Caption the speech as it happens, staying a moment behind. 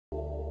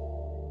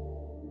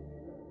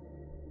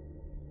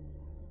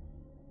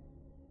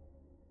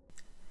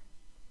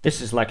This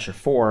is Lecture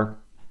 4,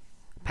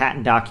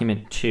 Patent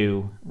Document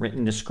 2,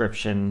 Written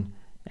Description,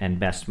 and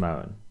Best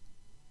Mode.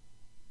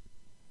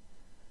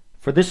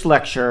 For this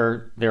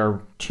lecture, there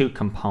are two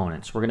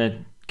components. We're going to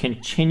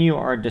continue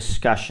our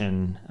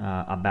discussion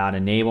about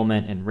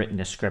enablement and written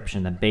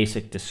description, the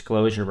basic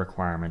disclosure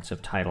requirements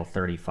of Title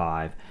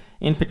 35,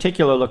 in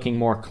particular looking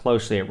more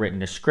closely at written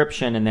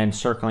description and then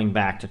circling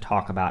back to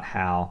talk about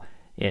how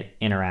it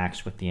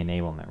interacts with the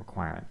enablement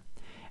requirement.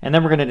 And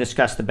then we're going to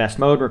discuss the best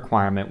mode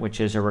requirement, which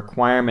is a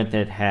requirement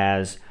that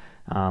has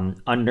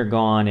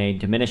undergone a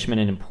diminishment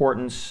in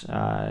importance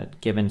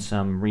given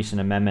some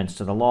recent amendments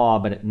to the law,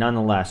 but it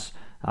nonetheless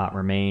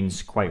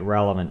remains quite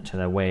relevant to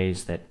the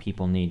ways that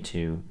people need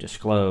to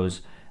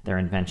disclose their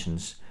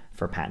inventions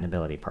for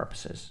patentability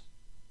purposes.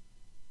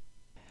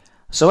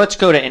 So let's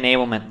go to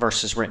enablement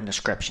versus written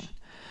description.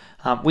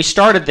 We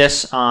started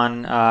this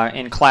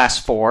in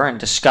Class 4 and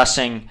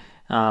discussing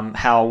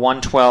how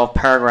 112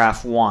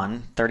 paragraph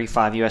 1,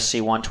 35 U.S.C.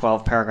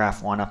 112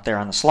 paragraph 1 up there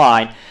on the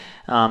slide,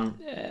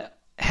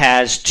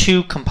 has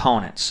two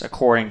components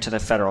according to the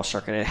Federal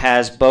Circuit. It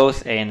has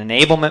both an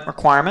enablement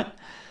requirement,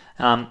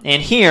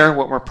 and here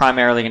what we're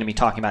primarily going to be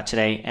talking about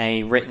today,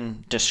 a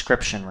written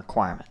description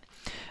requirement.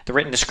 The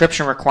written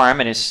description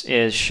requirement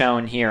is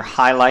shown here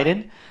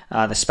highlighted.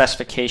 The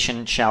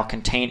specification shall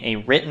contain a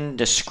written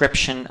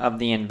description of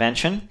the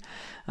invention.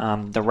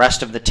 The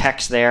rest of the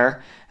text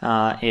there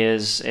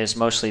is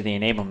mostly the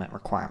enablement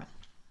requirement.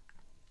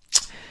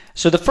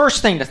 So the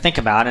first thing to think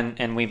about,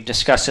 and we've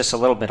discussed this a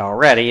little bit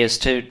already, is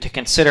to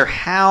consider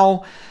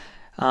how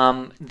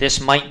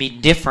this might be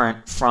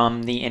different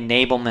from the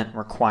enablement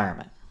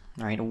requirement.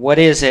 Right? What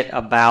is it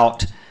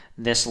about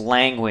this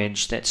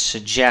language that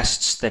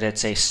suggests that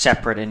it's a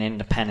separate and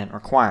independent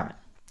requirement?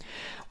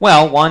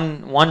 Well,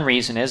 one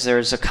reason is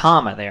there's a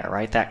comma there,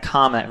 right? That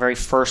comma, that very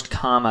first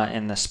comma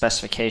in the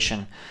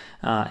specification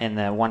in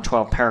the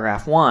 112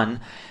 paragraph 1,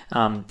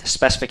 the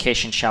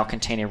specification shall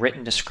contain a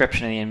written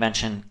description of the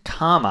invention,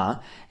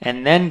 comma,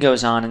 and then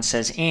goes on and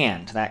says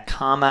and. That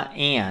comma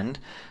and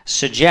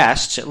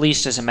suggests, at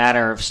least as a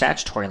matter of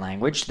statutory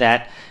language,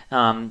 that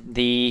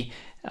the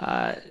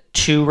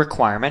two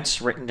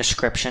requirements, written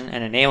description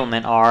and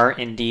enablement, are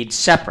indeed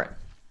separate.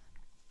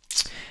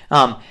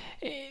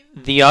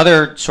 The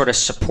other sort of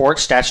support,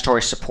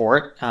 statutory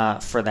support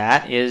for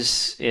that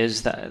is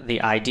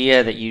the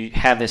idea that you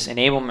have this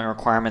enablement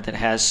requirement that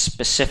has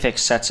specific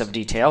sets of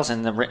details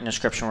and the written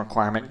description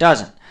requirement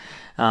doesn't,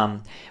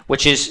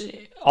 which is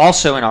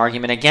also an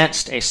argument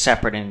against a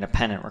separate and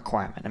independent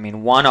requirement. I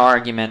mean, one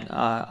argument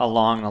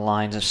along the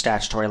lines of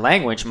statutory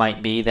language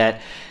might be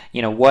that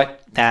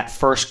what that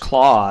first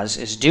clause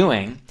is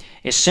doing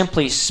is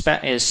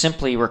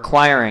simply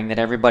requiring that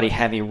everybody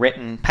have a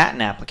written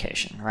patent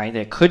application, right?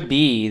 It could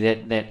be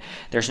that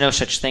there's no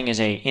such thing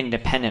as a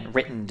independent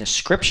written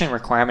description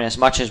requirement as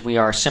much as we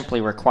are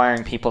simply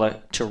requiring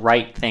people to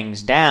write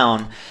things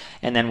down,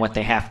 and then what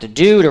they have to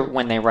do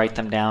when they write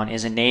them down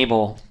is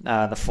enable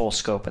the full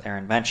scope of their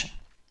invention.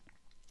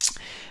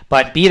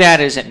 But be that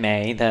as it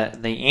may,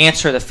 the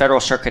answer the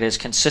Federal Circuit has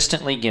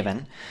consistently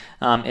given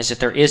is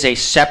that there is a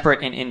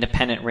separate and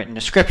independent written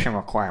description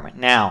requirement.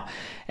 Now,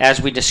 as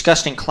we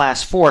discussed in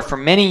Class 4, for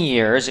many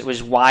years it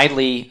was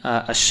widely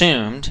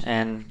assumed,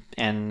 and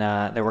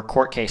there were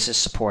court cases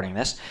supporting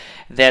this,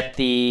 that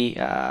the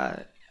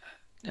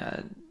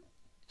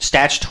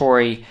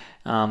statutory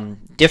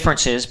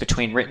differences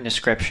between written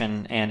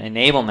description and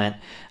enablement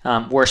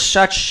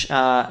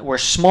were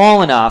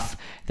small enough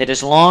that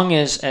as long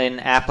as an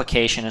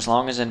application, as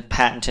long as a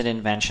patented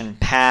invention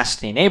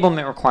passed the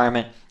enablement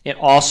requirement, it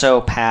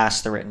also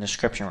passed the written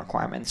description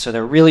requirement. So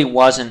there really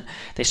wasn't,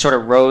 they sort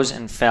of rose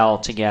and fell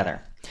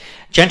together.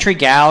 Gentry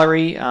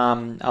Gallery,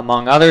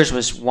 among others,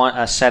 was among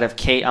a set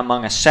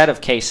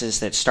of cases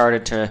that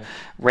started to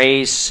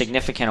raise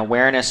significant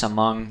awareness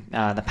among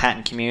the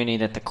patent community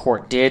that the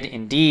court did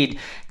indeed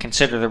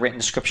consider the written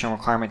description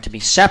requirement to be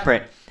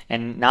separate,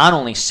 and not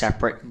only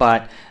separate,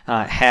 but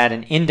had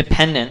an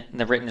independent,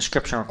 the written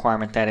description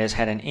requirement that is,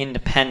 had an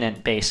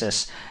independent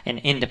basis and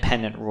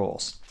independent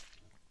rules.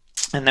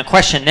 And the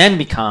question then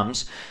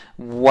becomes,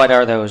 what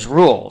are those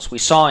rules? We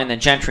saw in the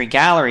Gentry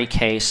Gallery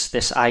case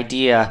this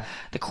idea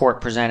the court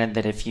presented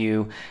that if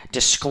you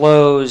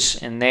disclose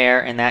in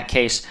that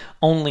case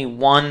only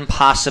one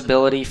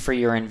possibility for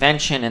your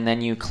invention and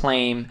then you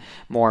claim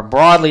more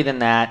broadly than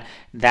that,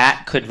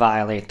 that could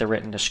violate the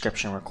written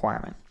description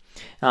requirement.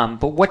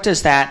 But what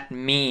does that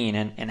mean,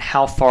 and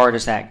how far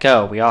does that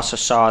go? We also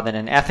saw that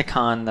in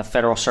Ethicon, the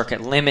Federal Circuit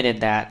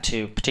limited that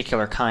to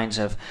particular kinds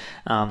of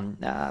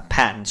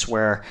patents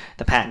where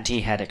the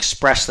patentee had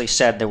expressly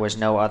said there was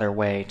no other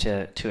way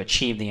to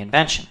achieve the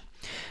invention.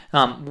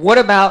 What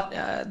about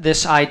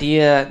this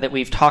idea that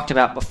we've talked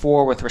about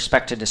before with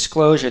respect to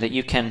disclosure, that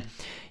you can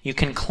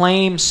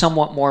claim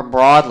somewhat more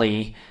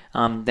broadly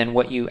than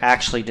what you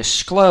actually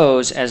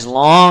disclose, as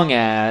long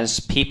as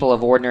people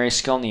of ordinary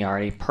skill in the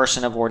art, a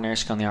person of ordinary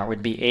skill in the art,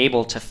 would be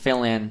able to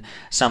fill in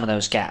some of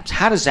those gaps?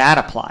 How does that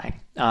apply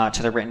to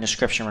the written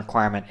description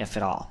requirement, if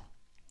at all?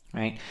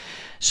 Right?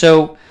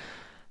 So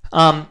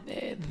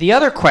The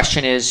other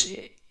question is,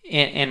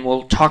 and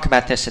we'll talk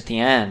about this at the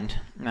end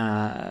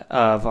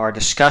of our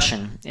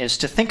discussion, is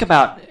to think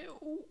about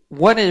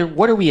what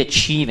are we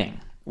achieving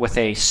with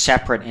a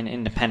separate and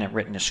independent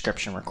written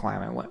description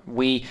requirement.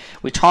 We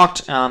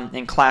talked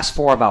in class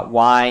 4 about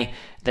why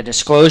the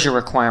disclosure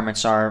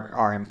requirements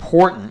are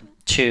important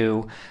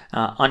to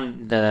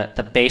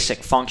the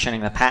basic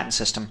functioning of the patent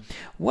system.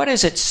 What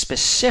is it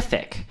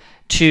specific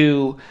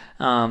to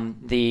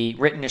the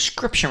written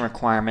description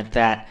requirement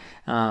that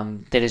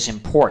is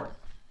important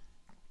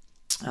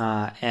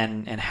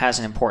and has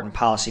an important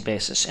policy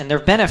basis? And there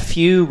have been a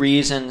few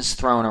reasons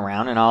thrown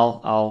around, and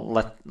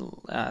I'll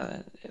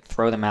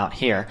throw them out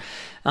here.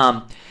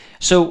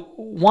 So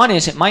one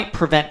is it might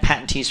prevent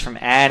patentees from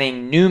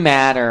adding new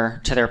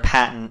matter to their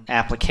patent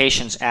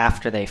applications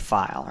after they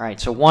file. Right?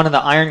 So one of the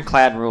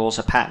ironclad rules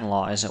of patent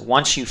law is that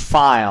once you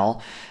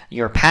file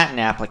your patent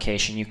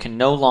application, you can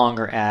no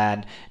longer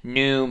add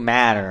new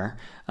matter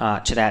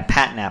to that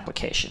patent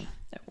application.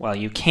 Well,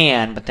 you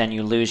can, but then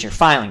you lose your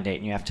filing date,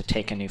 and you have to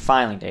take a new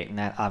filing date, and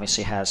that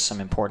obviously has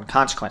some important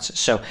consequences.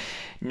 So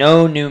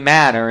no new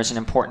matter is an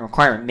important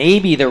requirement.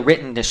 Maybe the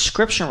written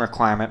description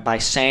requirement, by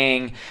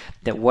saying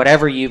that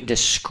whatever you've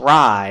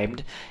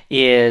described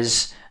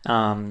is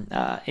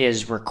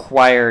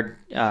required,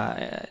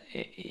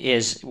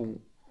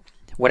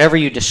 whatever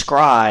you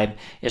describe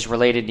is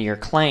related to your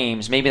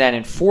claims, maybe that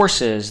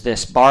enforces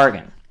this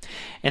bargain.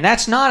 And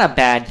that's not a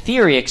bad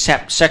theory,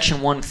 except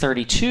Section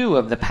 132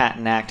 of the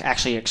Patent Act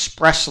actually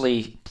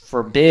expressly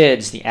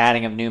forbids the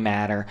adding of new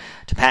matter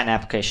to patent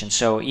applications.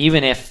 So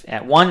even if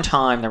at one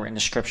time the written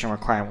description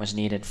requirement was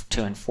needed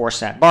to enforce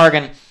that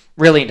bargain,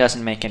 really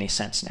doesn't make any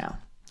sense now,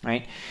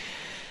 right?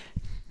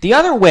 The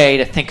other way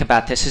to think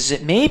about this is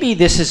that maybe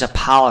this is a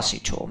policy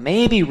tool.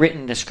 Maybe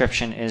written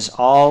description is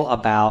all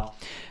about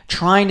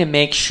trying to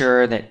make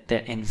sure that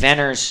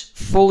inventors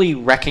fully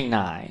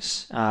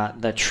recognize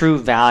the true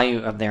value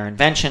of their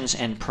inventions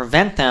and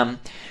prevent them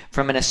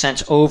from, in a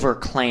sense,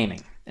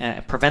 over-claiming.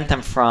 Prevent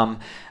them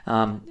from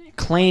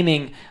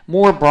claiming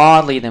more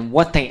broadly than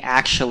what they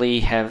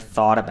actually have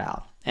thought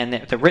about. And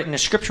the written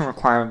description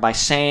requirement, by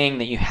saying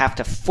that you have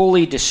to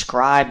fully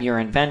describe your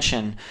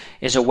invention,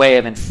 is a way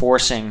of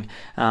enforcing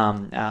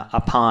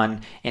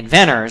upon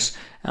inventors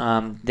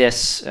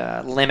this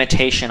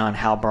limitation on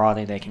how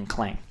broadly they can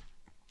claim.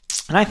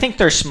 And I think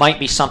there might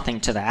be something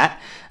to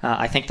that.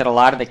 I think that a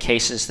lot of the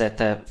cases that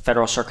the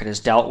Federal Circuit has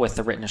dealt with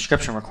the written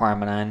description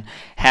requirement on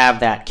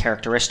have that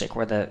characteristic,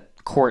 where the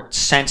court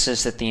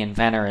senses that the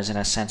inventor is, in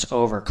a sense,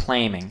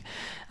 over-claiming.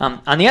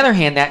 On the other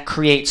hand, that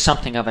creates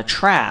something of a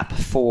trap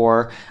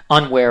for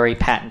unwary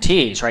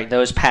patentees, right?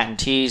 Those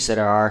patentees that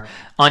are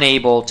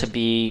unable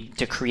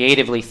to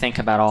creatively think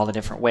about all the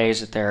different ways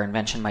that their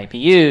invention might be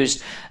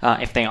used.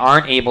 If they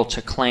aren't able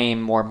to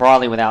claim more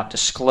broadly without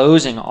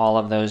disclosing all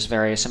of those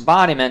various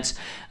embodiments,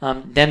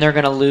 then they're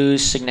going to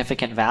lose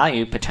significant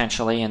value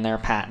potentially in their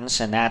patents,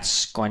 and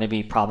that's going to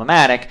be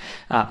problematic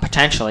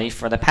potentially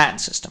for the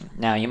patent system.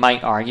 Now, you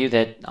might argue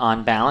that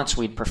on balance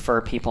we'd prefer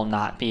people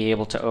not be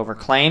able to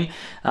overclaim,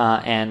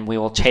 and we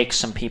will take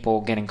some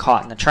people getting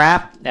caught in the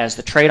trap as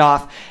the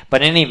trade-off,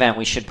 but in any event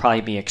we should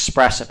probably be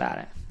express about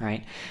it.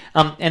 Right?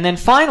 And then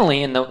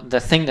finally, and the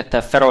thing that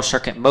the Federal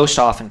Circuit most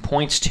often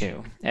points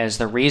to as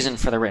the reason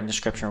for the written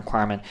description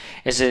requirement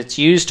is that it's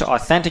used to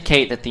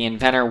authenticate that the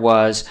inventor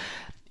was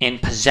in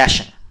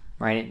possession.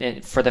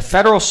 Right? For the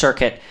Federal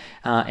Circuit,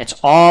 it's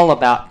all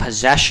about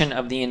possession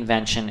of the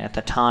invention at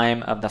the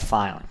time of the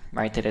filing.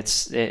 Right? That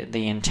it's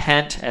the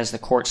intent, as the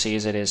court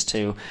sees it, is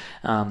to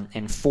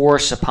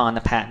enforce upon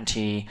the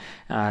patentee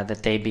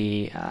that they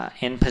be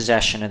in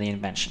possession of the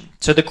invention.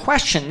 So the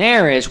question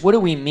there is, what do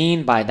we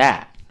mean by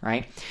that?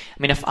 Right? I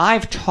mean, if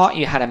I've taught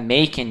you how to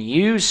make and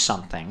use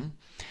something,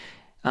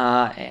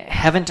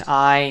 don't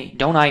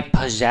I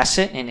possess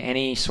it in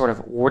any sort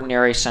of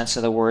ordinary sense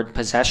of the word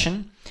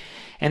possession?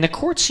 And the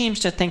court seems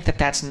to think that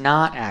that's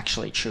not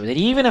actually true. That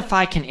even if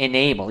I can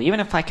enable, even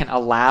if I can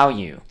allow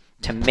you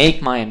to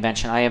make my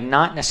invention, I have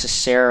not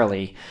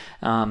necessarily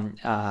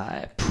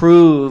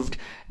proved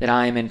that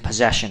I am in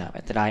possession of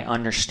it, that I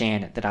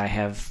understand it, that I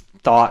have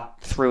thought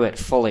through it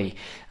fully,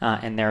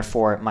 and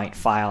therefore it might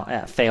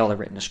fail the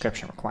written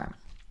description requirement.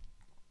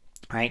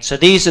 Right? So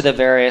these are the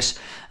various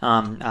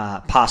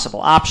possible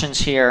options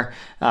here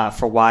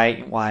for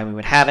why we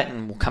would have it,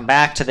 and we'll come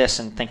back to this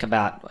and think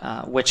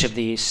about which of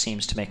these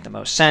seems to make the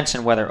most sense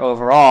and whether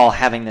overall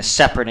having this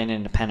separate and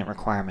independent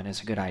requirement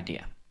is a good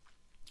idea.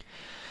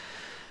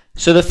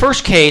 So the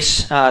first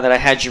case that I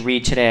had you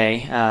read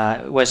today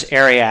was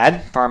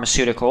Ariad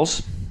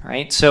Pharmaceuticals.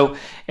 Right? So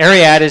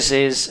Ariad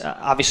is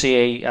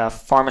obviously a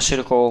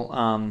pharmaceutical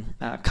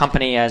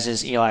company, as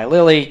is Eli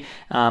Lilly,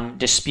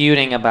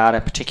 disputing about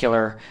a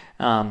particular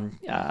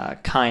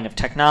kind of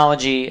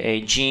technology,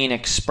 a gene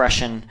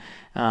expression,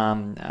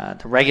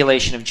 the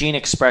regulation of gene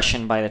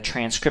expression by the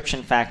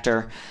transcription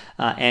factor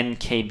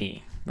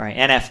NKB, right?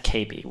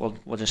 NFKB.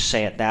 We'll just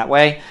say it that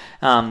way.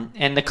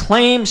 And the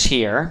claims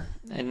here,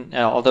 and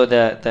although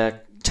the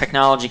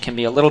technology can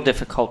be a little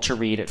difficult to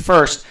read at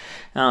first,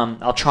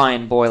 I'll try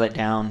and boil it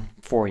down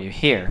for you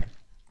here.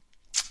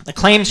 The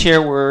claims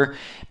here were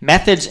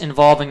methods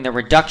involving the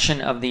reduction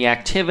of the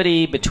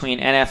activity between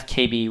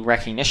NF-kB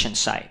recognition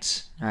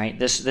sites. All right,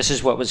 this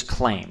is what was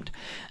claimed.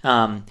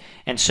 And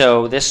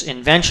so this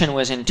invention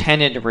was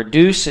intended to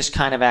reduce this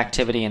kind of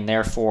activity and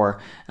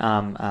therefore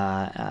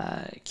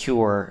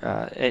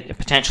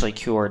potentially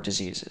cure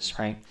diseases,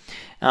 right?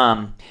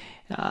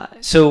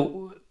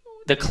 So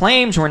the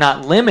claims were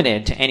not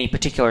limited to any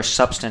particular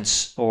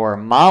substance or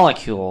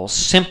molecule.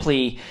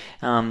 Simply,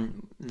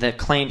 the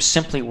claims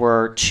simply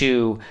were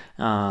to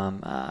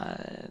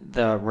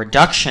the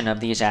reduction of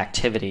these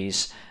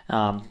activities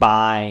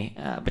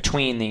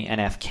between the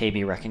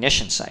NF-kB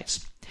recognition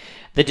sites.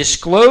 The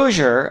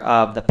disclosure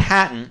of the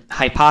patent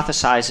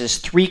hypothesizes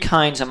three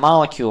kinds of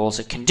molecules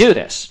that can do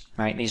this.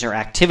 Right? These are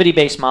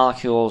activity-based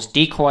molecules,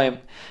 decoy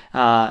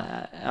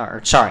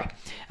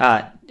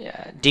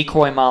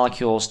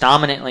molecules,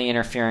 dominantly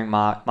interfering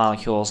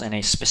molecules, and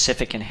a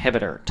specific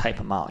inhibitor type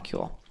of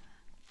molecule.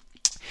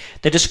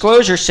 The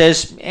disclosure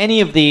says any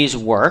of these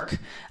work,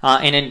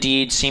 and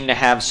indeed seem to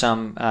have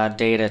some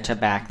data to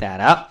back that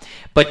up,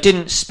 but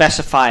didn't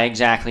specify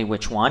exactly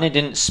which one. It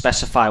didn't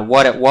specify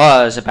what it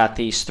was about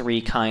these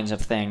three kinds of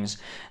things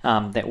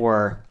that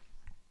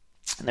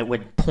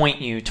would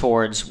point you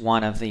towards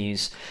one of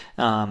these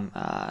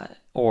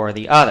or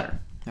the other.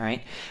 All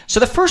right.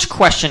 So the first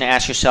question to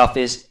ask yourself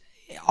is,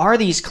 are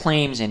these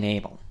claims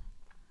enabled?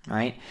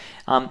 Right?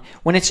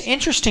 When it's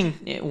interesting,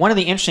 one of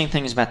the interesting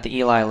things about the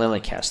Eli Lilly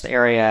case, the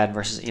Ariad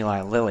versus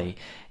Eli Lilly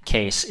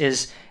case,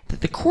 is that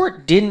the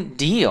court didn't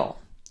deal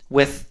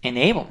with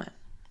enablement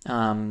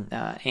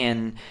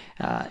in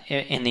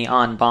the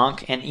en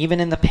banc and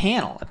even in the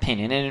panel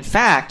opinion. And in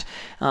fact,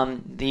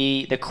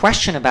 the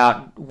question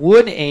about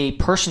would a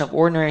person of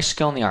ordinary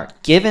skill in the art,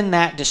 given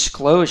that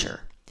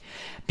disclosure,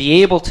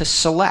 be able to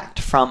select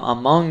from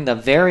among the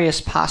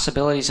various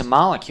possibilities of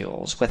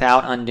molecules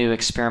without undue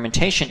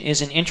experimentation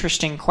is an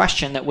interesting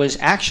question that was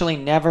actually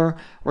never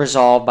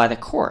resolved by the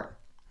court.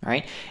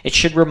 Right? It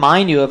should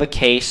remind you of a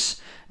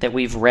case that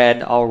we've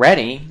read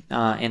already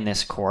in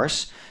this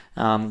course,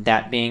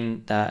 that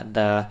being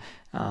the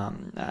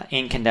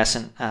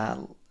incandescent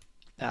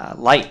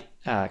light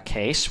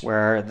case,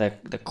 where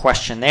the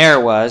question there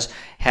was,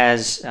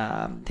 has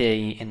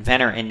the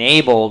inventor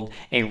enabled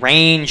a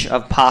range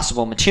of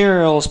possible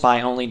materials by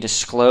only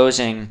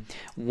disclosing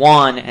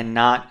one and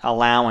not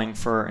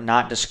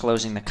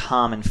disclosing the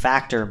common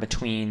factor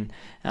between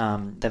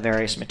the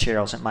various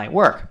materials that might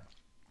work.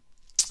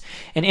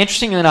 And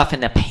interestingly enough,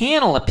 in the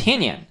panel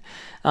opinion,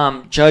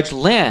 Judge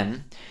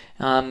Lin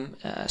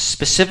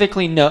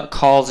specifically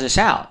calls this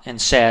out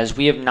and says,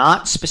 we have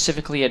not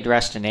specifically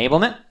addressed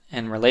enablement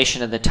in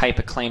relation to the type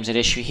of claims at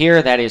issue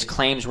here, that is,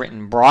 claims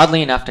written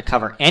broadly enough to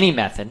cover any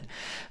method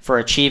for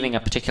achieving a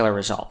particular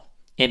result.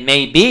 It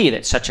may be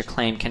that such a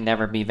claim can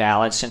never be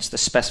valid since the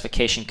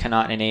specification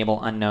cannot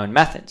enable unknown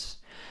methods.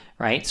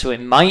 Right? So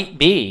it might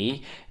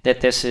be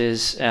that this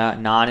is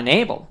not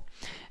enabled.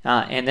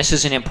 And this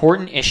is an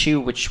important issue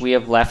which we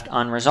have left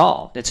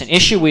unresolved. It's an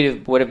issue we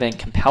would have been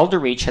compelled to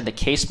reach had the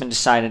case been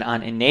decided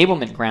on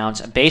enablement grounds,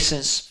 a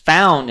basis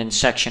found in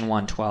Section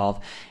 112,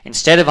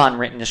 instead of on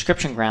written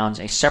description grounds,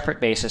 a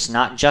separate basis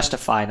not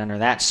justified under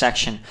that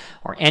section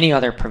or any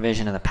other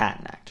provision of the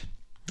Patent Act.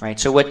 Right?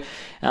 So what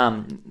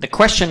the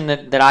question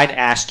that I'd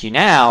ask you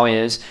now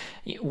is,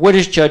 what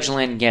is Judge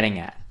Lin getting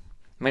at?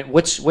 I mean,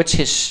 what's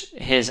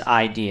his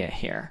idea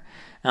here?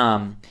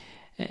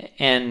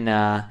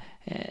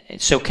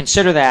 So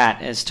consider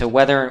that as to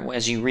whether,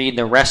 as you read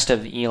the rest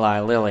of Eli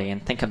Lilly,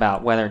 and think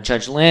about whether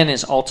Judge Lin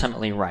is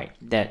ultimately right,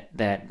 that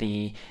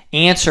the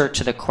answer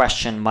to the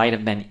question might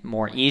have been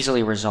more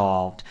easily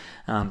resolved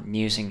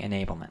using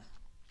enablement.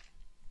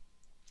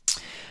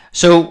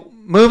 So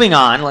moving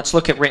on, let's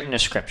look at written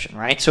description,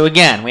 right? So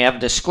again, we have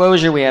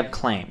disclosure, we have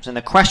claims, and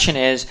the question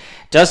is,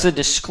 does the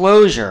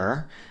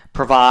disclosure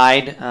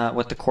provide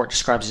what the court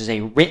describes as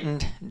a written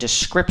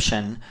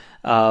description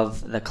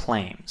of the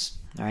claims,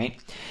 right?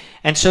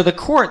 And so the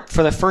court,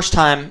 for the first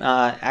time,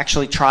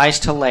 actually tries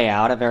to lay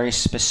out a very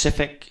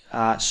specific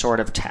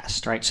sort of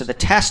test, right? So the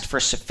test for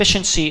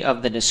sufficiency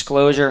of the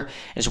disclosure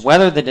is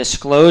whether the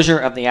disclosure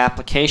of the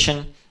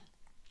application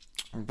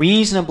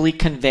reasonably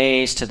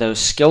conveys to those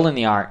skilled in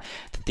the art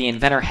that the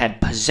inventor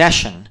had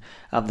possession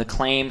of the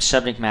claimed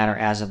subject matter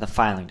as of the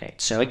filing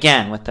date. So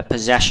again, with the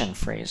possession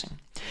phrasing.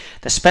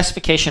 The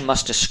specification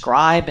must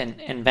describe an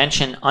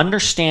invention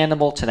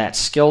understandable to that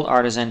skilled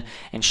artisan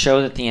and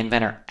show that the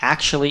inventor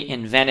actually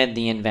invented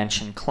the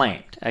invention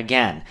claimed.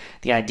 Again,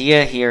 the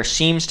idea here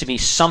seems to be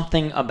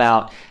something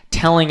about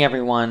telling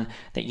everyone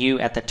that you,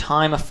 at the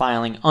time of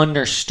filing,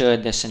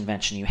 understood this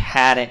invention. You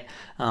had it.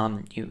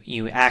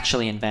 You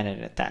actually invented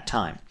it at that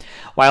time.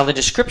 While the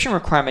description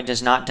requirement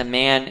does not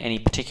demand any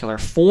particular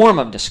form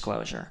of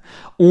disclosure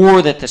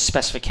or that the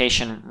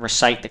specification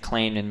recite the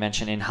claimed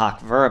invention in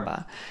hoc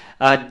verba,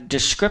 a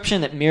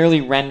description that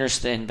merely renders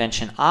the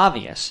invention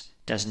obvious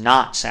does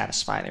not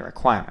satisfy the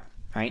requirement.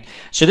 Right?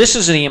 So this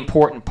is the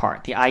important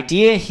part. The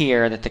idea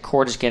here that the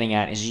court is getting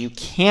at is you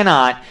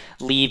cannot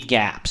leave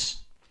gaps.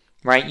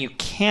 Right? You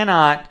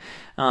cannot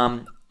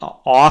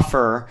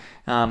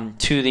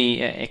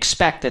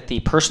expect that the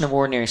person of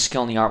ordinary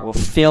skill in the art will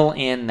fill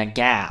in the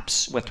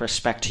gaps with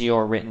respect to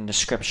your written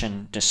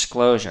description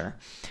disclosure.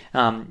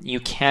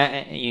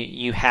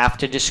 You have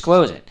to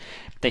disclose it.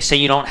 They say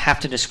you don't have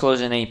to disclose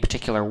it in any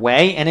particular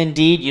way, and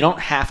indeed you don't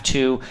have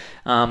to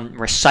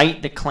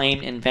recite the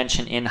claimed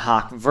invention in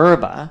hoc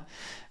verba,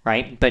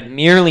 right? But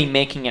merely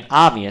making it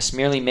obvious,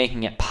 merely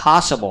making it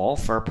possible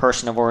for a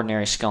person of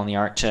ordinary skill in the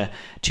art to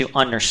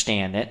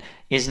understand it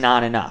is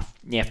not enough.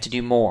 You have to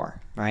do more,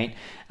 right?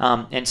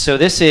 And so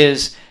this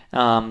is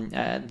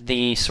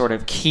the sort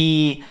of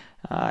key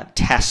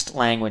test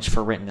language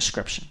for written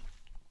description.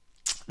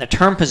 The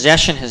term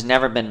possession has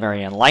never been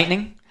very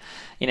enlightening.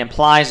 It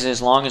implies that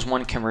as long as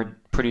one can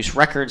produce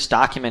records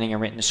documenting a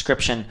written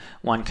description,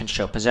 one can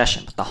show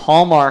possession. But the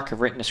hallmark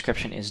of written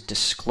description is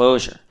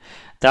disclosure.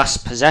 Thus,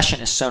 possession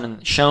is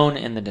shown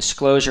in the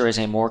disclosure as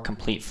a more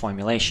complete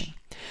formulation.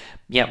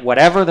 Yet,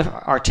 whatever the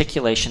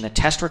articulation, the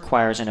test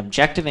requires an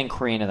objective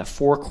inquiry into the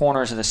four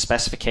corners of the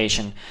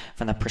specification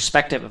from the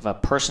perspective of a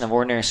person of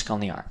ordinary skill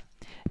in the art.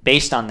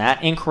 Based on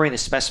that inquiry, the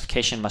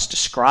specification must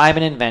describe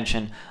an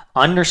invention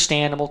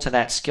understandable to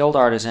that skilled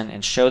artisan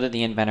and show that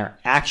the inventor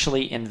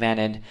actually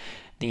invented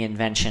the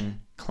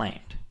invention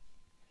claimed.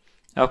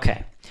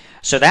 Okay,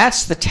 so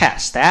that's the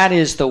test. That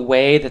is the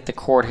way that the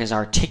court has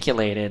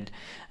articulated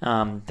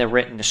the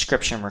written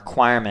description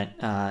requirement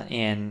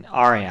in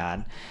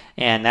Ariad,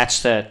 and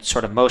that's the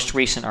sort of most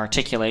recent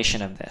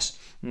articulation of this.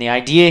 And the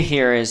idea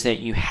here is that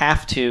you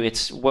have to,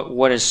 it's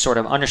what is sort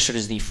of understood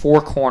as the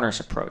four corners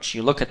approach.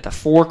 You look at the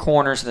four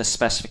corners of the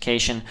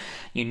specification.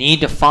 You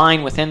need to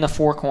find within the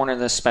four corners of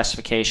the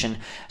specification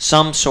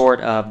some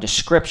sort of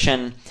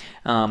description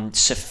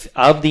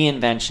of the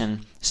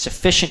invention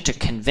sufficient to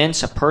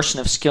convince a person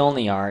of skill in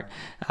the art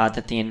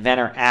that the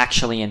inventor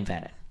actually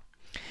invented.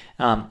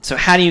 So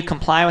how do you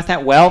comply with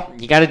that? Well,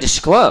 you got to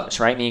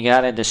disclose, right? I mean, you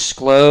got to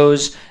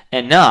disclose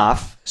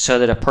enough so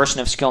that a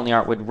person of skill in the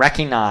art would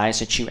recognize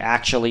that you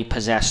actually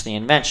possess the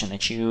invention,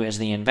 that you as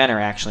the inventor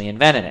actually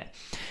invented it.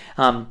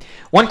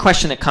 One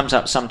question that comes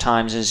up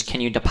sometimes is, can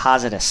you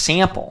deposit a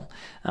sample?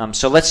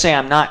 So let's say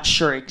I'm not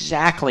sure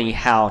exactly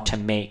how to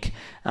make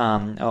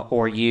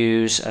or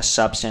use a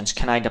substance.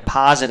 Can I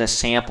deposit a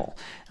sample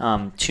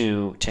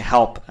to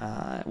help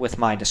with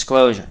my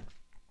disclosure?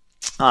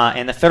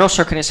 And the Federal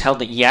Circuit has held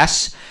that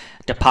yes,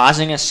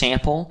 depositing a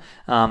sample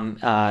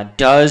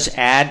does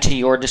add to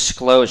your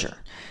disclosure.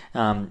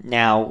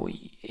 Now,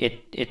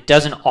 it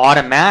doesn't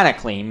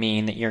automatically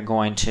mean that you're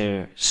going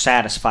to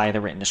satisfy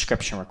the written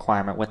description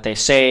requirement. What they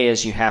say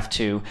is you have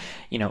to,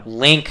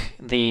 link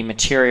the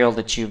material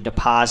that you've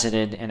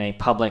deposited in a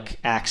public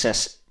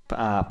access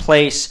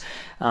place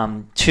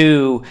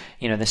to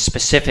the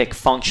specific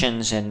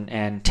functions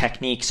and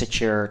techniques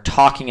that you're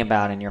talking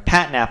about in your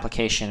patent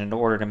application in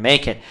order to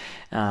make it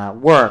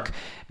work.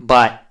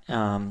 But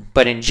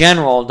in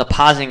general,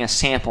 depositing a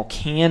sample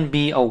can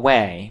be a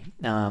way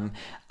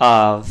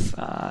of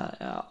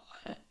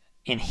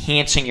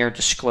enhancing your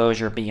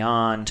disclosure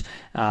beyond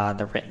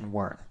the written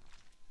word.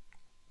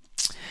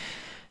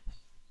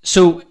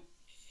 So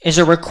as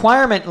a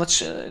requirement,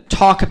 let's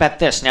talk about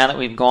this now that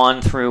we've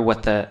gone through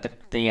what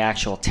the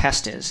actual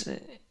test is.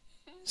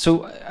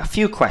 So a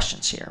few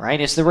questions here, right?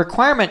 Is the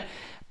requirement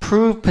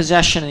prove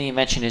possession of the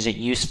invention? Is it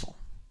useful?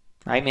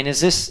 Right? I mean,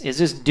 is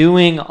this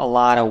doing a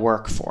lot of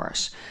work for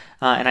us?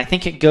 And I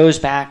think it goes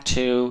back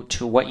to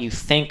what you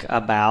think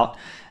about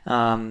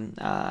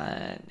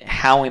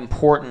how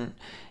important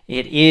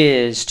it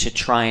is to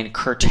try and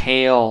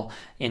curtail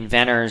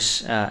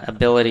inventors'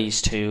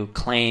 abilities to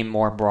claim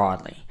more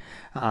broadly.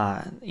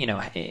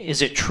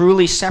 Is it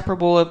truly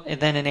separable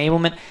than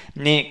enablement? I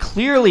mean, it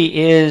clearly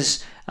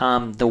is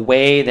the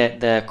way that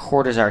the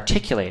court has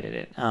articulated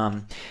it.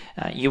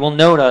 You will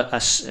note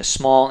a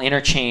small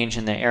interchange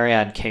in the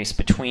Ariad case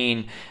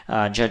between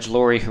Judge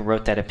Lurie, who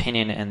wrote that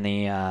opinion, and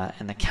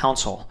the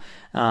counsel,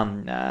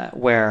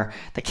 where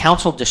the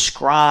counsel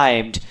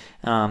described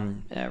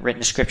written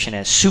description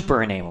as super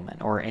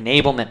enablement or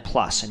enablement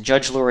plus, and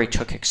Judge Lurie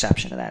took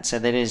exception to that,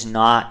 said that it is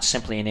not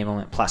simply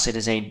enablement plus. It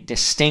is a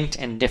distinct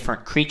and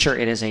different creature.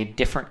 It is a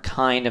different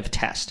kind of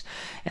test,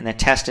 and the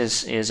test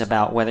is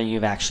about whether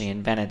you've actually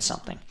invented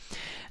something.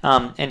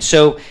 And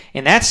so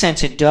in that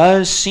sense, it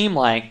does seem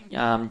like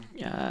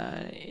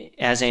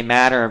as a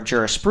matter of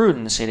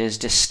jurisprudence, it is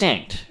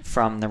distinct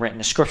from the written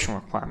description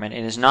requirement.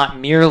 It is not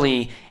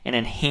merely an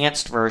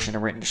enhanced version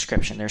of written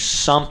description. There's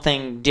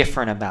something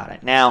different about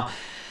it. Now,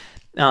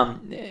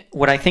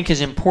 what I think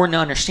is important to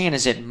understand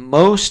is that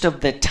most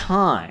of the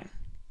time,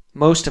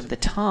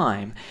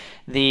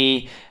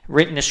 the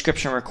written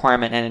description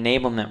requirement and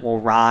enablement will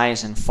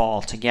rise and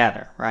fall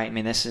together, right? I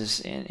mean, this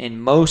is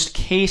in most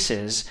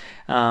cases,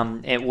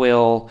 you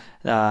will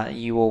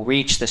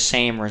reach the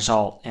same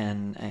result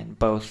in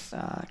both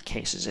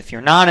cases. If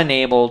you're not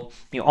enabled,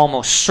 you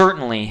almost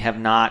certainly have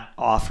not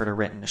offered a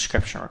written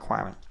description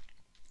requirement.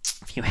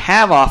 If you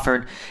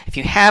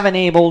have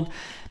enabled,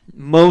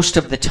 most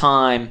of the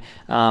time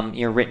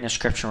your written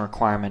description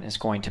requirement is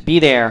going to be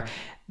there.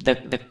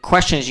 the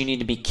question is, you need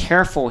to be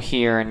careful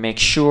here and make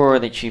sure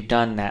that you've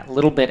done that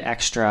little bit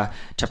extra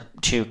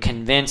to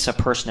convince a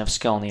person of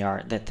skill in the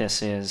art that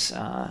this is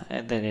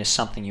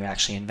something you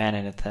actually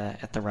invented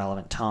at the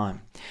relevant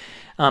time.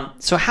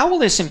 So how will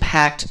this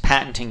impact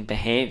patenting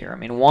behavior? I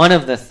mean, one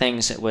of the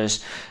things that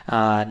was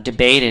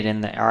debated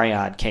in the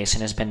Ariad case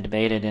and has been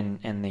debated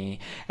in the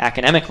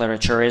academic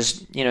literature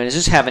is, does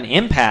this have an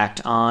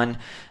impact on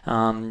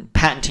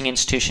patenting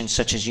institutions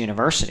such as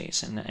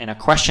universities? And a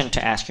question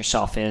to ask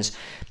yourself is,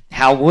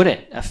 how would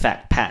it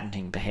affect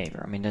patenting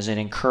behavior? I mean, does it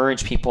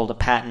encourage people to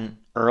patent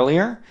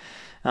earlier?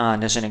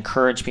 Does it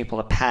encourage people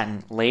to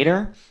patent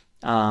later?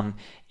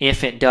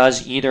 If it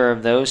does either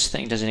of those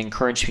things, does it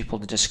encourage people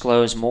to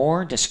disclose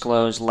more,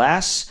 disclose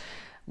less,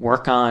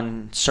 work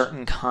on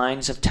certain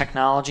kinds of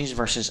technologies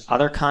versus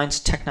other kinds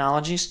of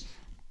technologies?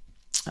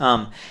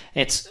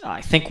 It's,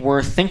 I think,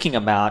 worth thinking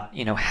about,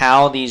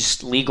 how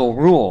these legal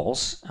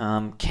rules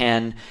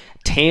can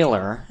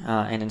tailor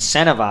and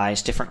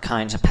incentivize different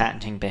kinds of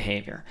patenting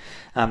behavior.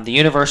 The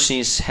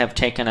universities have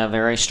taken a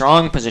very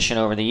strong position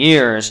over the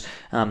years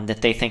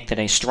that they think that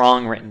a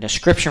strong written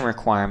description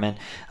requirement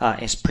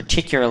is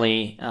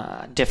particularly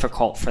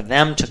difficult for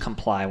them to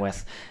comply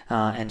with.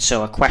 And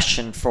so a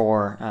question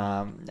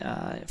for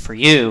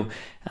you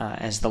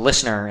as the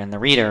listener and the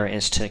reader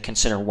is to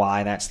consider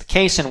why that's the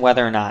case and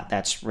whether or not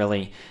that's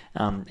really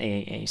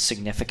a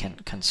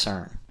significant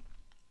concern.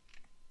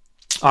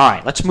 All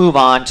right, let's move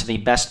on to the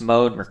best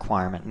mode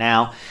requirement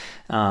now,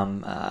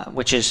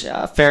 which is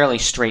a fairly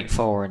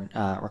straightforward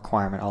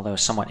requirement, although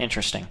somewhat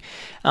interesting.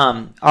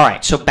 All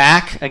right, so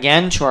back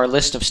again to our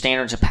list of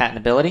standards of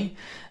patentability.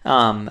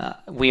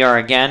 We are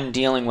again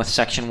dealing with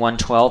Section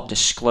 112,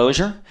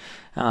 disclosure.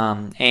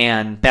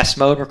 And best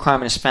mode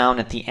requirement is found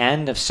at the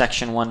end of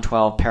Section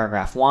 112,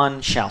 paragraph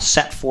 1, shall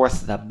set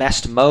forth the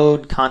best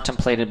mode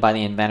contemplated by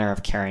the inventor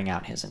of carrying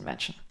out his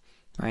invention.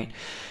 Right?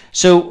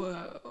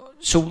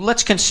 So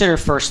let's consider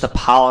first the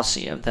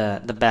policy of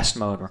the best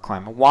mode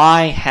requirement.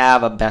 Why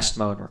have a best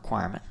mode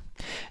requirement?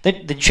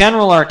 The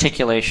general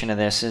articulation of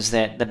this is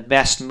that the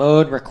best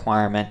mode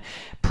requirement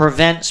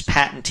prevents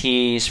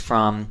patentees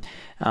from,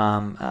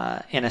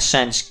 in a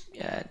sense,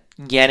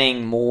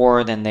 getting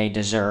more than they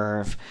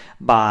deserve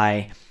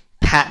by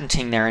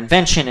patenting their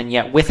invention and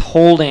yet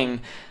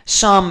withholding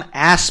some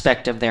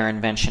aspect of their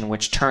invention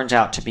which turns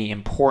out to be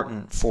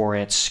important for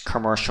its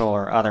commercial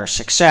or other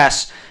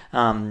success,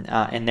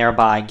 and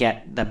thereby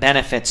get the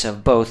benefits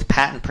of both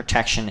patent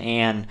protection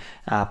and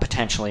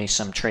potentially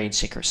some trade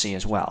secrecy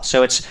as well.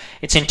 So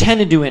it's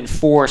intended to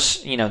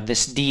enforce,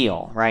 this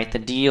deal, right? The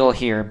deal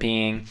here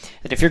being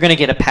that if you're going to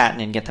get a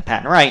patent and get the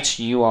patent rights,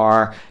 you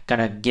are going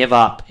to give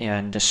up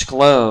and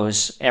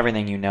disclose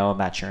everything you know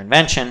about your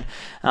invention.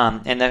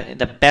 And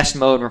the best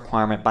mode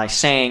requirement, by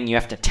saying you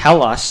have to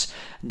tell us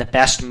the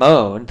best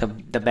mode,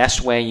 the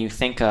best way you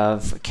think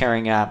of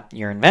carrying out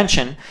your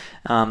invention,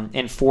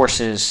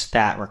 enforces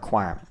that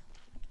requirement.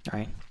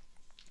 Right?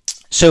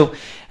 So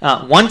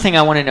one thing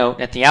I want to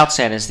note at the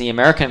outset is the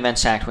American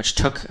Invents Act, which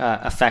took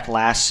effect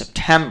last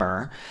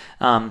September,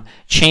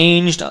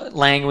 changed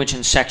language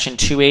in Section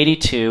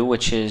 282,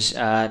 which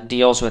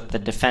deals with the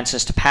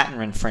defenses to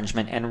patent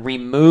infringement, and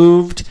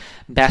removed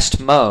best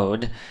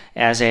mode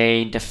as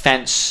a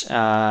defense,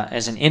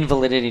 as an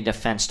invalidity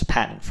defense to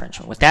patent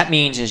infringement. What that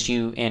means is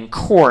in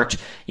court,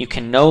 you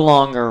can no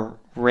longer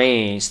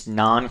raise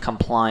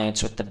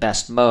non-compliance with the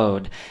best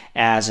mode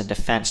as a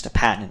defense to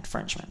patent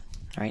infringement.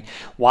 Right?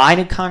 Why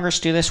did Congress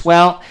do this?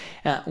 Well,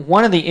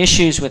 one of the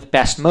issues with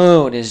best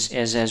mode is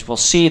as we'll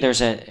see,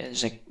 there's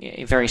a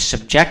very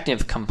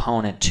subjective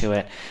component to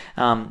it,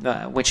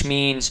 which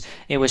means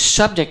it was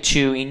subject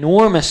to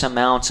enormous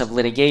amounts of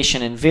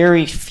litigation and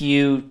very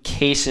few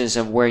cases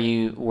of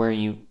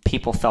where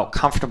people felt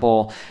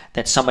comfortable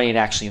that somebody had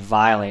actually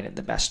violated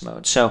the best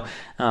mode. So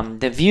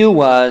the view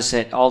was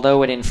that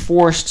although it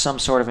enforced some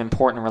sort of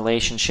important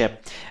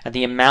relationship,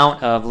 the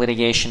amount of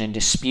litigation and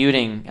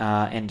disputing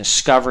and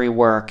discovery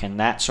work and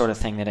that sort of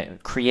thing that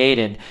it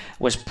created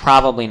was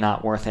probably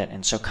not worth it.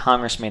 And so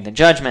Congress made the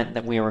judgment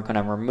that we were going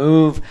to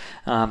remove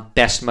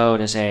best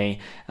mode as a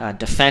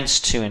defense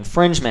to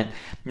infringement.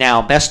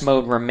 Now, best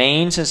mode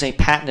remains as a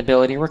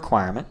patentability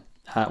requirement,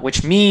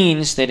 which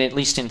means that at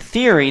least in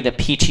theory, the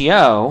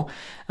PTO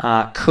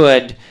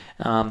could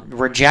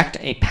reject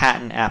a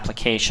patent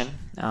application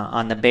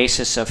on the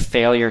basis of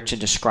failure to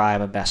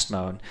describe a best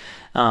mode.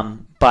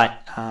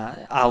 But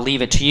I'll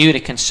leave it to you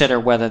to consider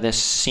whether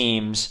this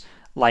seems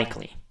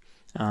likely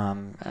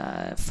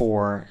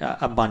for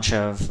a bunch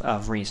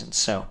of reasons.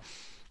 So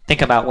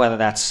think about whether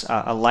that's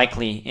a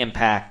likely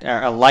impact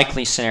or a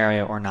likely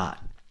scenario or not.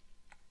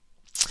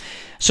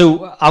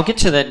 So I'll get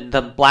to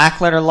the black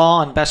letter law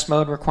on best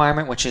mode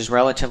requirement, which is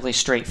relatively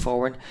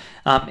straightforward.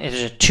 It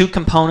is a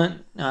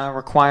two-component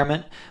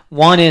requirement.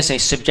 One is a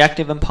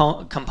subjective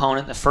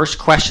component. The first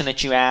question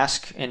that you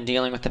ask in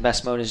dealing with the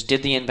best mode is,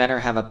 did the inventor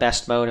have a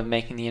best mode of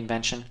making the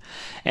invention?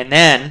 And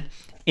then,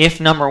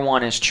 if number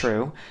one is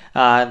true,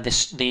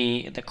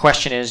 the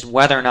question is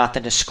whether or not the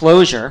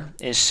disclosure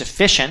is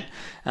sufficient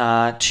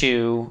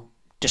to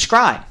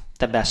describe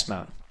the best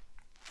mode.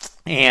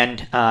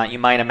 And you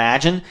might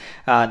imagine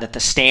that the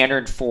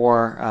standard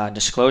for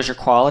disclosure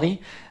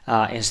quality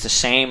is the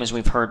same as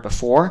we've heard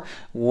before.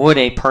 Would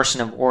a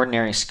person of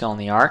ordinary skill in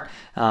the art,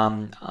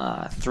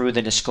 through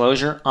the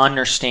disclosure,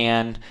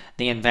 understand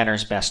the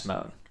inventor's best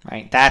mode?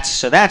 Right.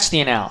 That's the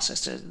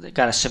analysis. They've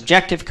got a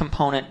subjective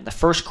component. The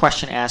first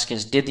question asked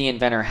is, did the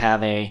inventor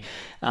have a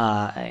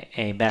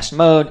best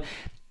mode?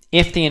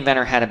 If the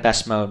inventor had a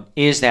best mode,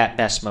 is that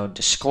best mode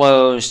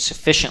disclosed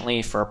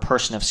sufficiently for a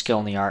person of skill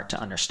in the art to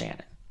understand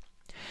it?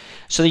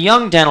 So the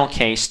Young Dental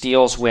case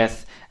deals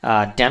with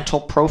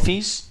dental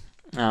prophies,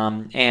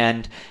 so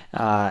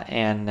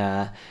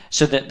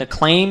the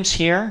claims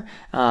here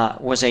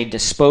was a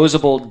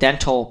disposable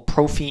dental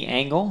prophy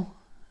angle,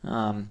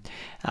 and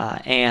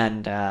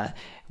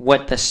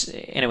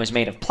it was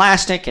made of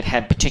plastic. It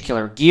had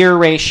particular gear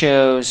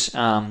ratios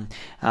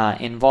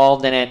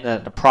involved in it.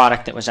 The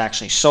product that was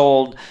actually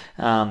sold,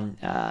 and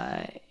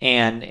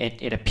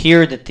it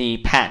appeared that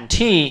the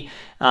patentee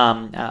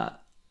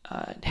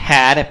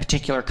had a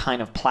particular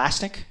kind of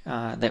plastic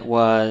that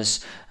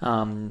was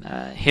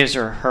his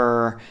or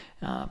her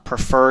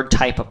preferred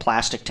type of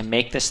plastic to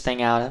make this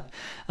thing out of,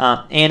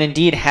 and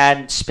indeed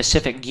had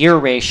specific gear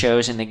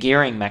ratios in the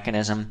gearing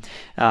mechanism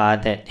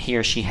that he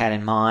or she had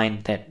in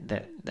mind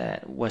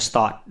that were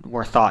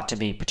thought to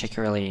be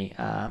particularly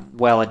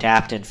well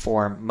adapted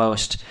for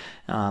most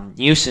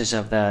uses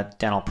of the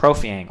dental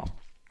prophy angle.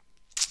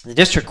 The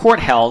district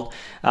court held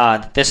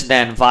that this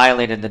then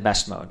violated the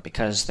best mode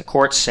because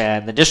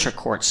the district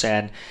court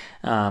said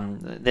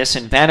this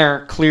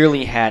inventor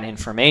clearly had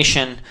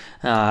information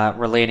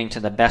relating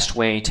to the best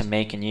way to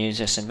make and use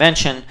this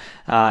invention,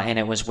 and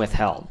it was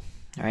withheld.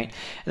 All right.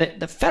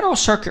 The Federal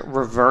Circuit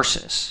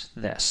reverses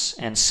this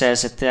and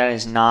says that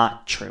is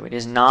not true. It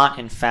is not,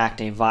 in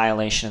fact, a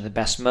violation of the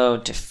best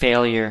mode to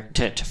fail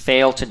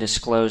to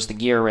disclose the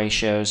gear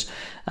ratios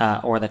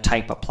or the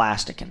type of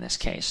plastic in this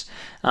case.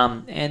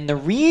 And the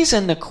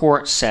reason the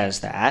court says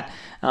that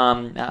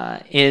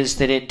is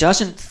that it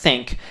doesn't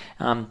think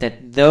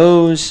that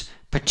those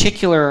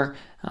particular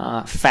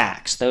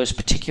facts, those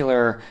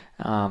particular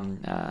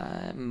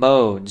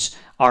modes,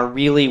 are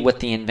really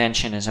what the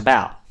invention is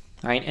about.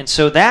 Right? And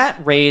so that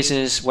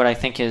raises what I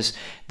think is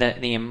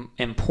the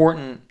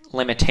important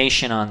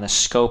limitation on the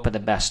scope of the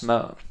best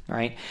mode.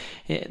 Right?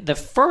 The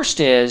first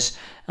is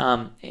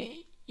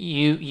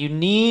you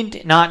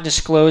need not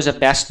disclose a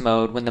best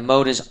mode when the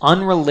mode is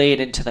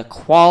unrelated to the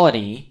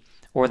quality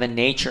or the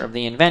nature of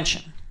the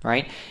invention.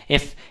 Right?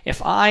 If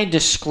I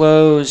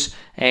disclose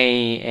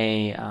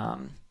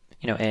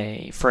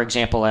for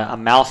example, a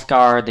mouth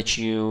guard that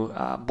you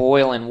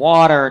boil in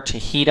water to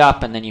heat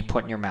up and then you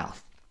put in your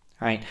mouth.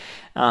 Right?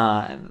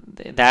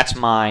 That's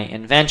my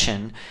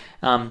invention.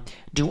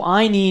 Do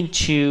I need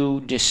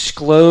to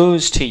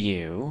disclose to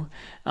you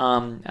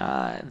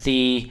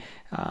the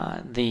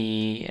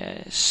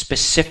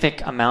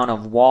specific amount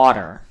of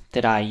water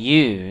that I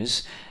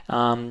use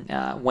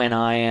when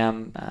I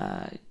am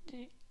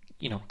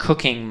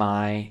cooking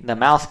the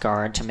mouth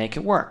guard to make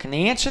it work? And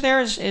the answer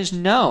there is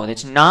no.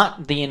 It's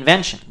not the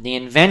invention. The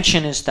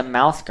invention is the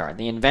mouth guard.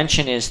 The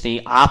invention is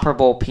the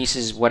operable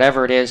pieces,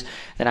 whatever it is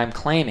that I'm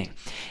claiming.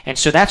 And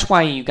so that's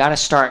why you got to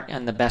start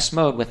in the best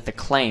mode with the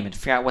claim and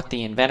figure out what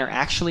the inventor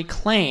actually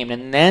claimed,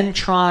 and then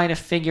try to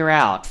figure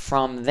out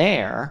from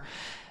there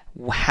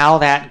how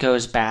that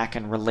goes back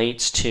and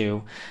relates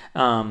to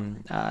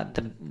whether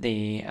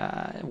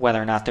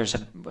or not there's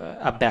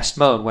a best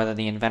mode, whether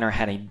the inventor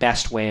had a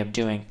best way of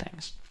doing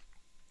things.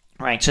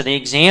 Right. So the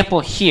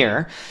example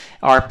here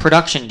are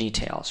production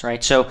details.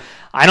 Right. So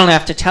I don't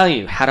have to tell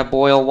you how to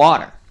boil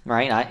water.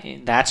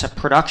 Right. That's a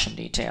production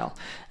detail.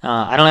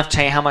 I don't have to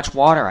tell you how much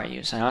water I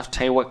use. I don't have to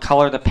tell you what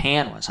color the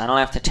pan was. I don't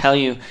have to tell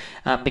you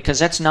because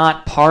that's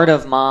not part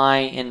of my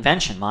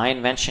invention. My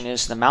invention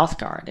is the mouth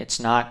guard. It's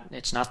not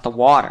the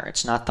water.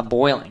 It's not the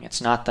boiling.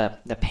 It's not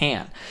the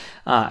pan.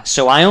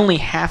 So I only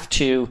have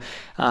to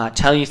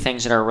tell you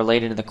things that are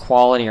related to the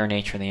quality or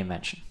nature of the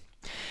invention.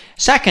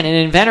 Second, an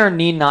inventor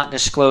need not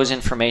disclose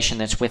information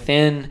that's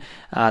within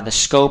the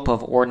scope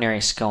of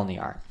ordinary skill in the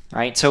art.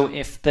 Right? So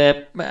if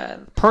the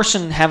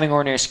person having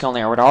ordinary skill in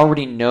the art would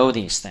already know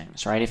these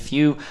things, right? If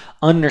you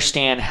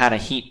understand how to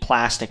heat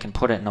plastic and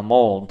put it in a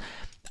mold,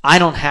 I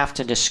don't have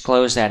to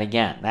disclose that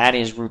again. That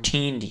is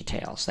routine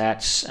details.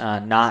 That's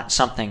not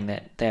something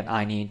that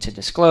I need to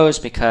disclose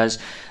because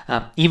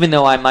even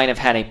though I might have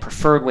had a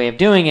preferred way of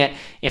doing it,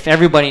 if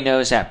everybody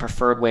knows that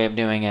preferred way of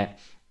doing it,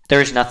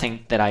 there's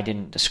nothing that I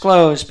didn't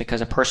disclose because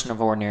a person of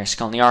ordinary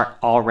skill in the art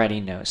already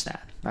knows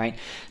that. Right?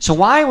 So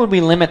why would we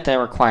limit the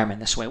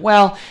requirement this way?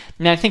 Well,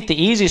 I think the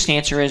easiest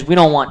answer is we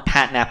don't want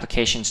patent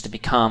applications to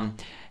become,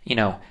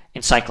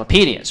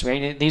 encyclopedias.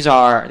 Right? These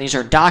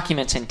are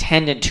documents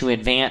intended to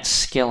advance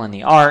skill in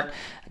the art,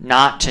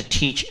 not to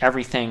teach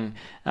everything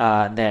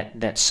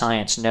that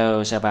science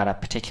knows about a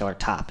particular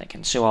topic.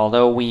 And so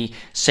although we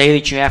say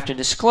that you have to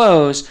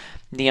disclose,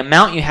 the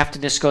amount you have to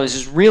disclose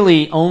is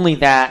really only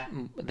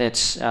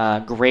that's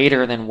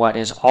greater than what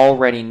is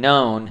already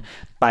known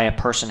by a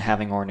person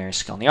having ordinary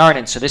skill in the art.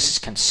 And so this is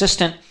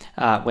consistent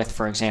with,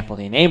 for example,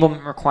 the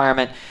enablement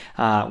requirement,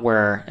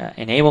 where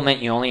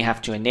enablement, you only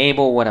have to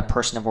enable what a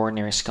person of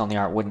ordinary skill in the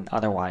art wouldn't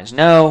otherwise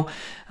know.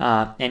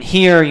 And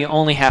here, you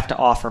only have to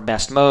offer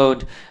best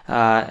mode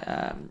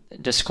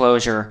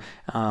disclosure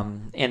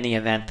in the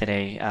event that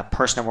a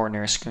person of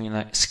ordinary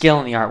skill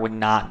in the art would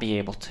not be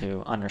able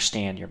to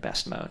understand your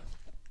best mode.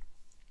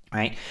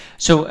 Right?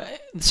 So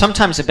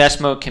sometimes the best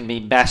mode can be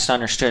best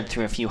understood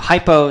through a few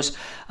hypos.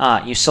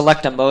 You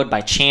select a mode by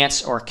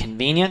chance or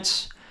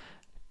convenience.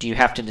 Do you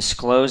have to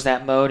disclose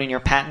that mode in your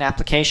patent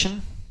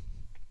application?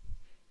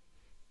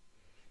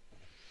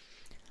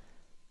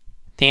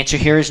 The answer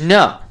here is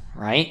no,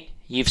 right?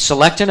 You've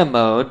selected a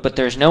mode, but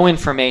there's no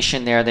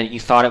information there that you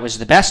thought it was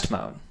the best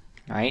mode.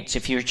 Right? So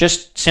if you're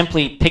just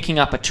simply picking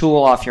up a tool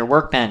off your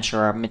workbench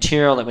or a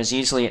material that was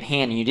easily at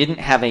hand and you didn't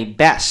have a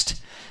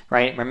best,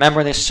 right?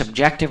 Remember this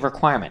subjective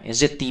requirement.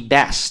 Is it the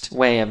best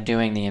way of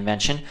doing the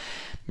invention?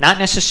 Not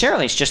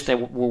necessarily. It's just the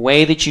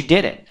way that you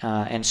did it.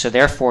 And so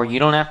therefore, you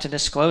don't have to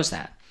disclose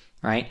that,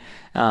 right?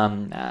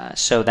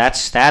 So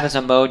that is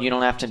a mode you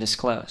don't have to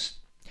disclose.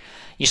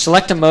 You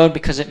select a mode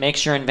because it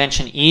makes your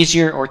invention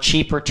easier or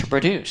cheaper to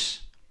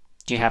produce.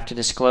 Do you have to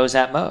disclose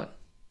that mode?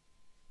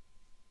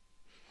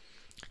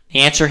 The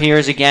answer here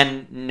is,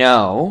 again,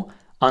 no,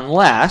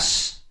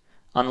 unless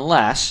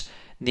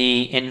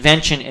the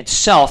invention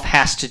itself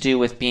has to do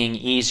with being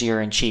easier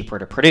and cheaper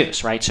to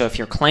produce, right? So if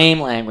your claim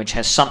language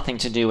has something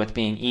to do with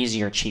being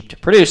easier or cheap to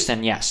produce,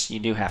 then yes, you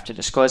do have to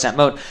disclose that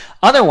mode.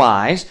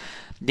 Otherwise,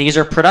 these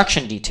are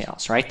production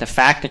details, right? The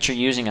fact that you're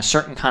using a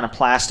certain kind of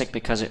plastic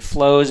because it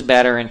flows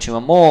better into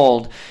a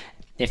mold,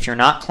 if you're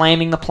not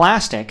claiming the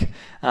plastic,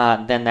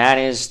 then that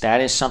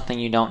is something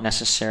you don't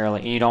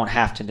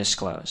have to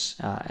disclose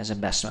as a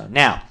best mode.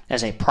 Now,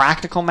 as a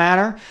practical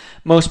matter,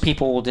 most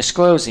people will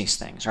disclose these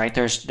things, right?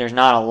 There's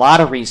not a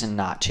lot of reason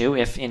not to,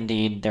 if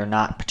indeed they're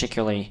not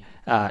particularly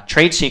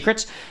trade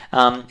secrets.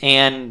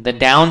 And the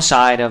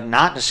downside of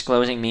not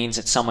disclosing means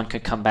that someone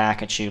could come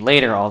back at you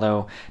later,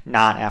 although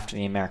not after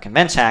the American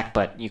Invents Act,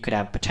 but you could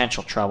have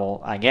potential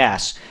trouble, I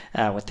guess,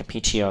 with the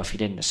PTO if you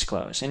didn't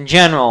disclose. In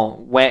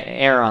general,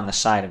 err on the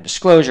side of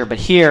disclosure, but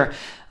here,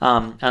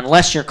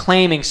 unless you're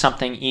claiming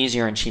something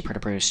easier and cheaper to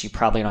produce, you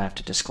probably don't have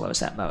to disclose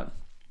that mode.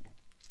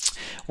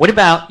 What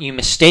about you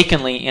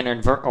mistakenly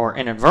or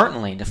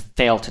inadvertently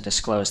fail to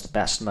disclose the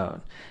best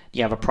mode? Do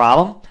you have a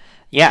problem?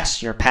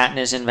 Yes, your patent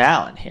is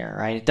invalid here,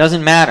 right? It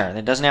doesn't matter.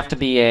 There doesn't have to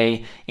be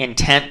a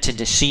intent to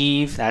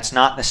deceive. That's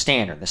not the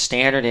standard. The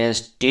standard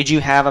is, did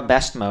you have a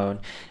best mode?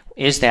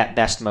 Is that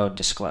best mode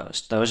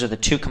disclosed? Those are the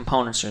two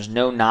components. There's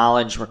no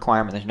knowledge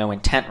requirement. There's no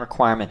intent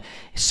requirement.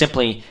 It's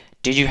simply,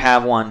 did you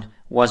have one?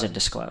 Was it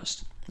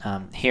disclosed?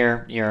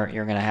 Here, you're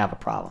going to have a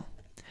problem.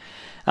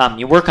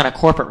 You work on a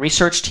corporate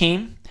research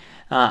team.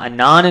 A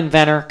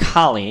non-inventor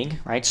colleague,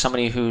 right,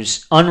 somebody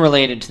who's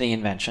unrelated to the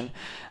invention,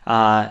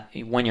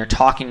 when you're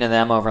talking to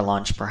them over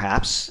lunch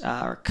perhaps,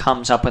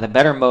 comes up with a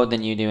better mode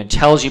than you do and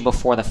tells you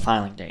before the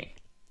filing date.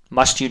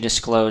 Must you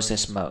disclose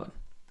this mode?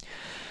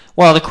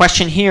 Well, the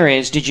question here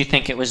is, did you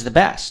think it was the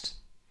best?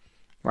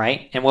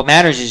 Right? And what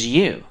matters is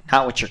you,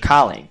 not what your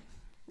colleague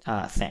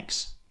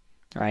thinks.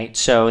 Right?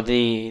 So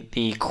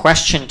the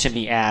question to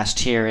be asked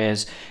here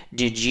is,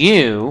 did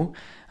you,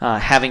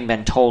 having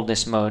been told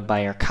this mode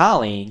by your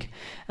colleague,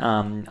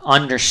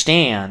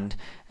 understand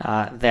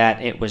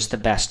that it was the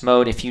best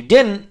mode? If you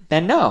didn't,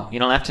 then no, you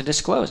don't have to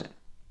disclose it.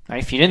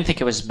 Right? If you didn't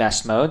think it was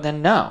best mode,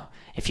 then no.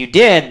 If you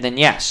did, then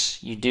yes,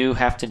 you do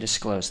have to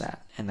disclose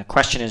that. And the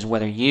question is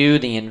whether you,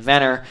 the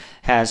inventor,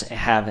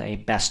 have a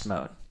best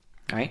mode.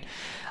 Right?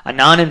 A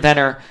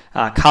non-inventor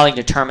colleague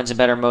determines a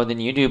better mode than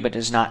you do, but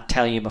does not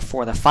tell you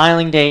before the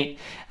filing date.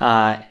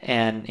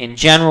 And in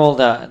general,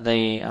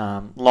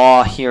 the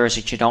law here is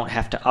that you don't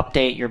have to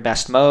update your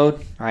best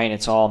mode. Right?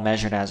 It's all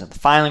measured as of the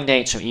filing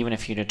date. So even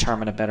if you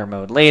determine a better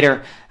mode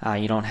later,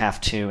 you don't have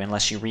to,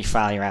 unless you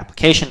refile your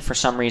application for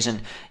some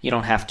reason, you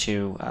don't have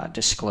to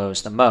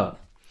disclose the mode.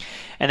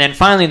 And then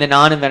finally, the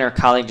non-inventor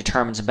colleague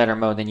determines a better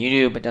mode than you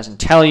do, but doesn't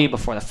tell you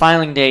before the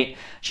filing date.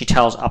 She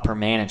tells upper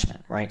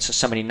management, right? So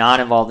somebody not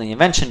involved in the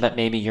invention, but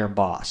maybe your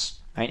boss,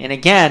 right? And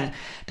again,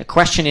 the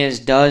question is,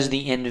 does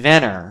the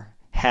inventor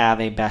have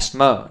a best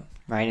mode,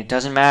 right? It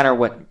doesn't matter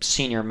what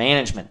senior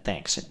management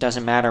thinks. It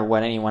doesn't matter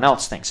what anyone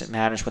else thinks. It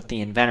matters what the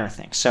inventor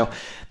thinks. So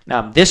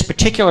this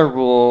particular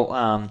rule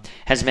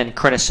has been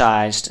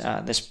criticized.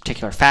 This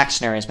particular fact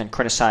scenario has been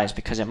criticized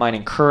because it might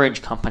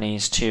encourage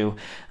companies to,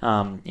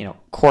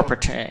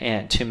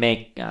 to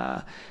make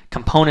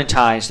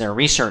componentize their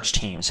research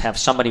teams, have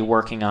somebody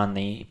working on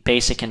the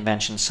basic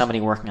invention, somebody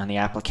working on the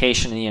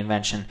application of the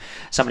invention,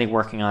 somebody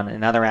working on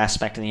another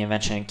aspect of the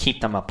invention, and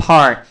keep them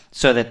apart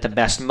so that the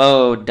best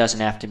mode doesn't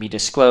have to be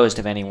disclosed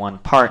of any one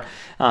part.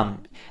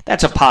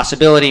 That's a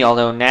possibility,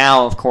 although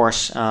now, of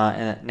course,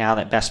 now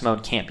that best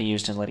mode can't be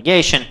used in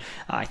litigation,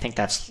 I think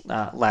that's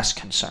less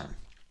concern.